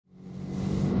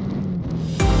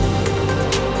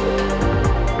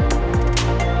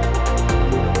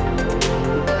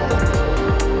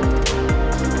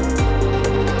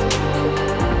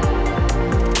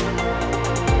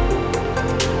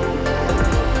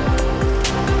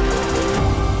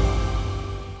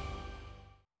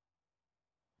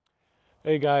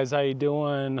Hey guys, how you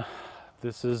doing?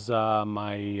 This is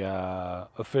my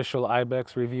official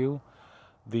IBEX review,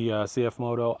 the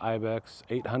CFMOTO IBEX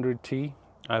 800T.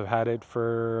 I've had it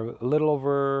for a little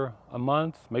over a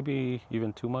month, maybe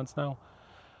even 2 months now.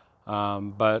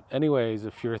 But anyways,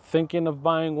 if you're thinking of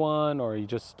buying one, or you're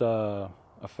just a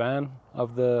fan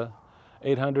of the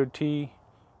 800T,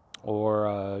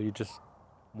 or you just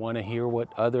want to hear what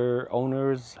other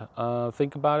owners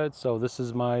think about it, so this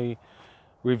is my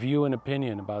review and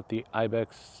opinion about the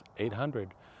IBEX 800.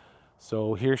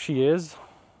 So here she is.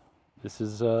 This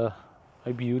is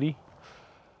my beauty.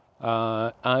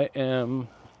 I am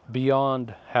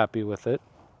beyond happy with it.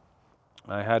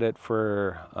 I had it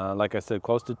for, like I said,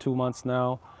 close to 2 months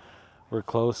now. We're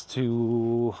close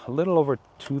to a little over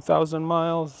 2,000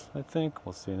 miles, I think.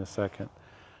 We'll see in a second.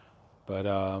 But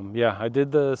yeah, I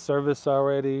did the service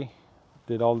already,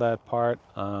 did all that part.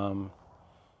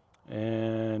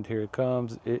 And here it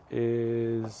comes. It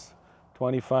is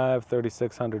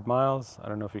 3,600 miles. I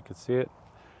don't know if you can see it,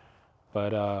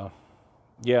 but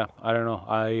yeah, I don't know.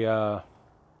 I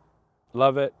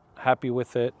love it, happy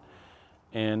with it,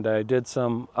 and I did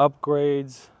some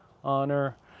upgrades on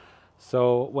her.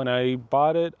 So when I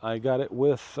bought it, I got it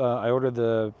with, I ordered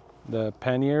the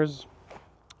panniers.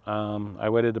 I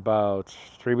waited about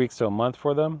 3 weeks to a month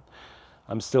for them.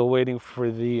 I'm still waiting for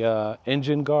the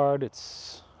engine guard.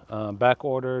 It's back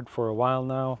ordered for a while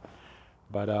now,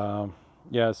 but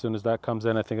yeah, as soon as that comes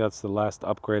in, I think that's the last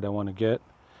upgrade I want to get.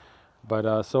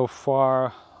 But so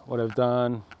far what I've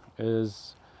done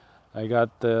is I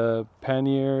got the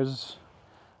panniers,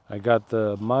 I got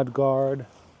the mud guard,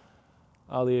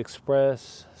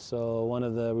 AliExpress. So one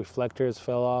of the reflectors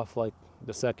fell off like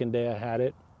the second day I had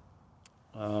it.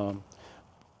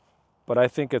 But I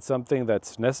think it's something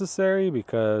that's necessary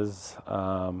because,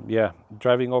 yeah,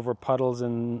 driving over puddles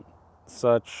and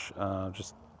such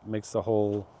just makes the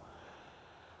whole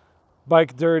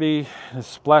bike dirty. It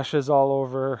splashes all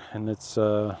over, and it's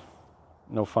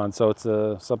no fun. So it's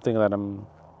something that I'm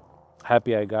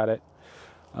happy I got it.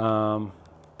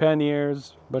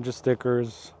 Panniers, bunch of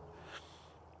stickers,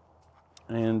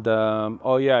 and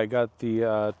oh yeah, I got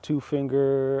the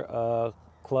 2-finger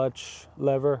clutch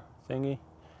lever thingy.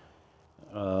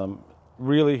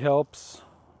 Really helps,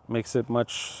 makes it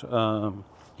much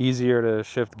easier to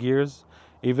shift gears,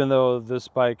 even though this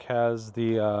bike has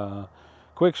the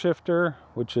quick shifter,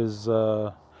 which is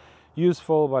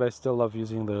useful, but I still love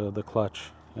using the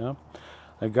clutch. Yeah,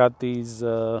 I got these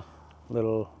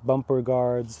little bumper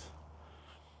guards,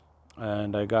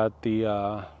 and I got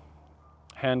the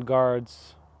hand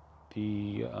guards,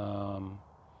 the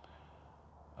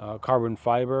carbon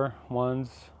fiber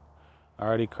ones. I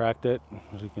already cracked it,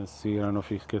 as you can see. I don't know if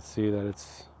you could see that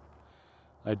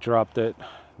I dropped it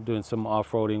doing some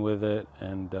off-roading with it,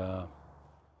 and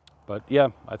but yeah,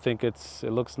 I think it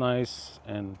looks nice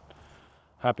and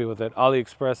happy with it.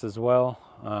 AliExpress as well.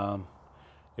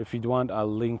 If you want, I'll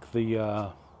link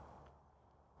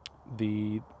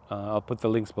I'll put the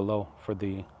links below for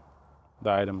the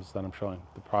items that I'm showing,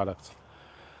 the products.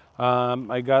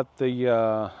 I got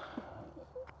the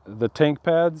tank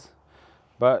pads.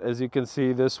 But as you can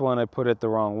see, this one, I put it the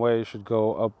wrong way. It should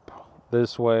go up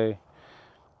this way.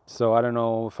 So I don't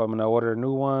know if I'm going to order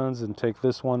new ones and take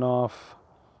this one off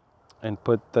and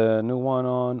put the new one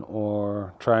on,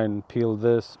 or try and peel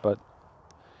this. But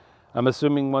I'm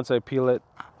assuming once I peel it,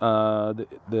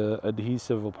 the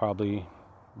adhesive will probably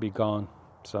be gone.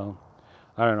 So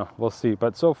I don't know. We'll see.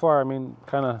 But so far, I mean,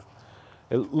 kind of,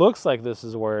 it looks like this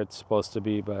is where it's supposed to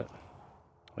be. But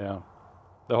yeah.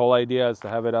 The whole idea is to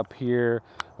have it up here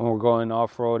when we're going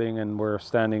off-roading and we're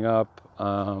standing up.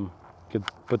 Could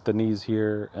put the knees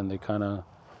here and they kind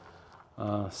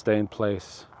of stay in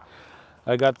place.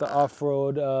 I got the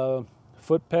off-road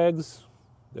foot pegs,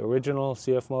 the original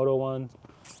CFMOTO one.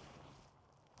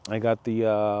 I got the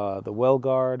well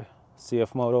guard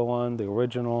CFMOTO one, the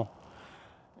original.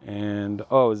 And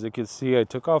oh, as you can see, I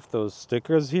took off those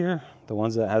stickers here, the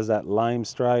ones that has that lime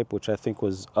stripe, which I think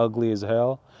was ugly as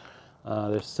hell.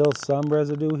 There's still some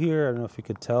residue here. I don't know if you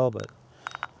could tell, but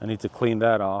I need to clean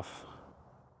that off.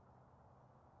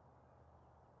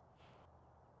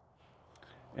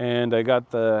 And I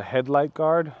got the headlight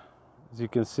guard, as you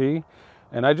can see.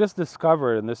 And I just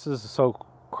discovered, and this is so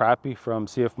crappy from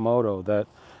CFMOTO, that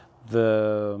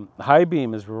the high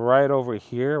beam is right over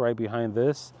here, right behind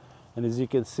this. And as you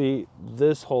can see,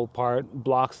 this whole part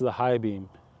blocks the high beam.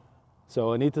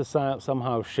 So I need to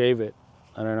somehow shave it.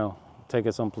 I don't know. Take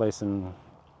it someplace and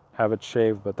have it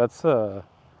shaved, but that's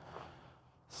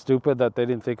stupid that they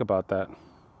didn't think about that.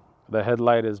 the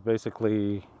headlight is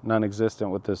basically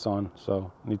non-existent with this on,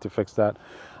 so need to fix that.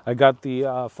 I got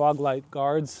the fog light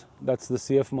guards. That's the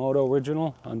CFMOTO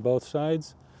original on both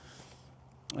sides.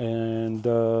 And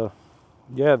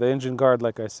yeah, the engine guard,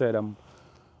 like I said, I'm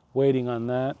waiting on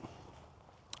that.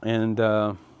 And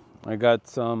I got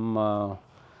some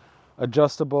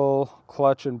adjustable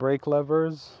clutch and brake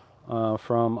levers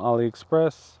from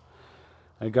AliExpress.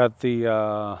 I got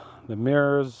the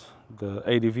mirrors, the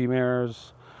ADV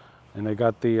mirrors, and I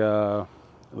got the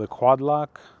quad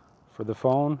lock for the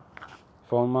phone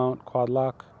mount quad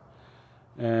lock,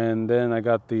 and then I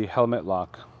got the helmet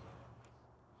lock,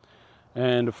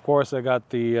 and of course I got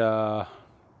the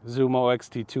Zumo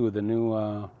XT2, the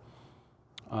new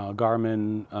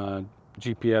Garmin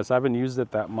GPS. I haven't used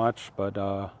it that much, but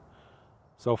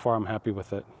so far I'm happy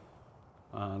with it.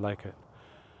 I like it.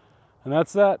 And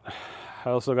that's that. I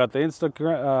also got the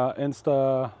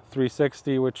Insta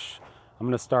 360, which I'm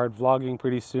going to start vlogging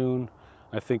pretty soon.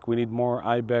 I think we need more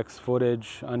IBEX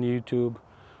footage on YouTube.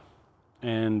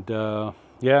 And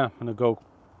yeah, I'm going to go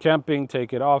camping,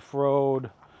 take it off-road,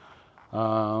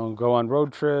 go on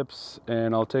road trips,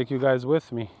 and I'll take you guys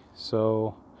with me.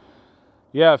 So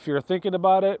yeah, if you're thinking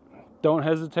about it, don't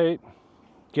hesitate.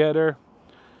 Get her.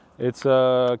 It's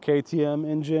a KTM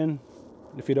engine,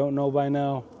 if you don't know by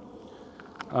now.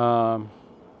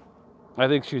 I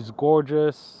think she's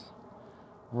gorgeous,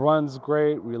 runs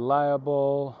great,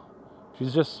 reliable.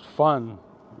 She's just fun.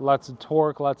 Lots of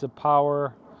torque, lots of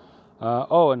power.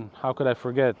 Oh, and how could I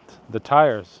forget the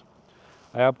tires?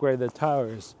 I upgraded the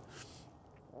tires.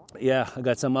 Yeah, I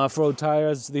got some off-road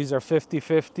tires. These are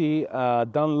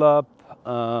 50/50 Dunlop,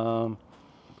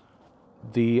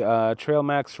 the Trail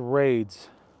Max Raids.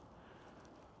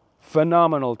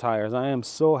 Phenomenal tires. I am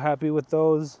so happy with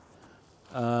those.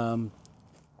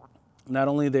 Not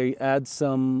only they add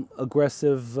some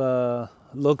aggressive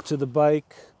look to the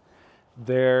bike,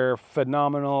 they're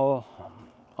phenomenal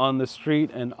on the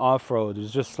street and off-road.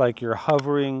 It's just like you're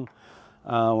hovering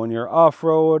when you're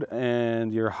off-road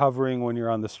and you're hovering when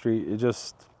you're on the street. It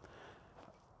just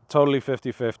totally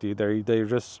 50/50. They're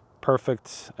just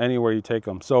perfect anywhere you take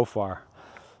them so far.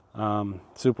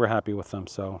 Super happy with them.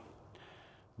 So,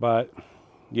 but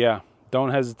yeah,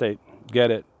 don't hesitate. Get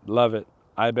it. Love it.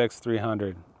 IBEX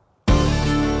 300.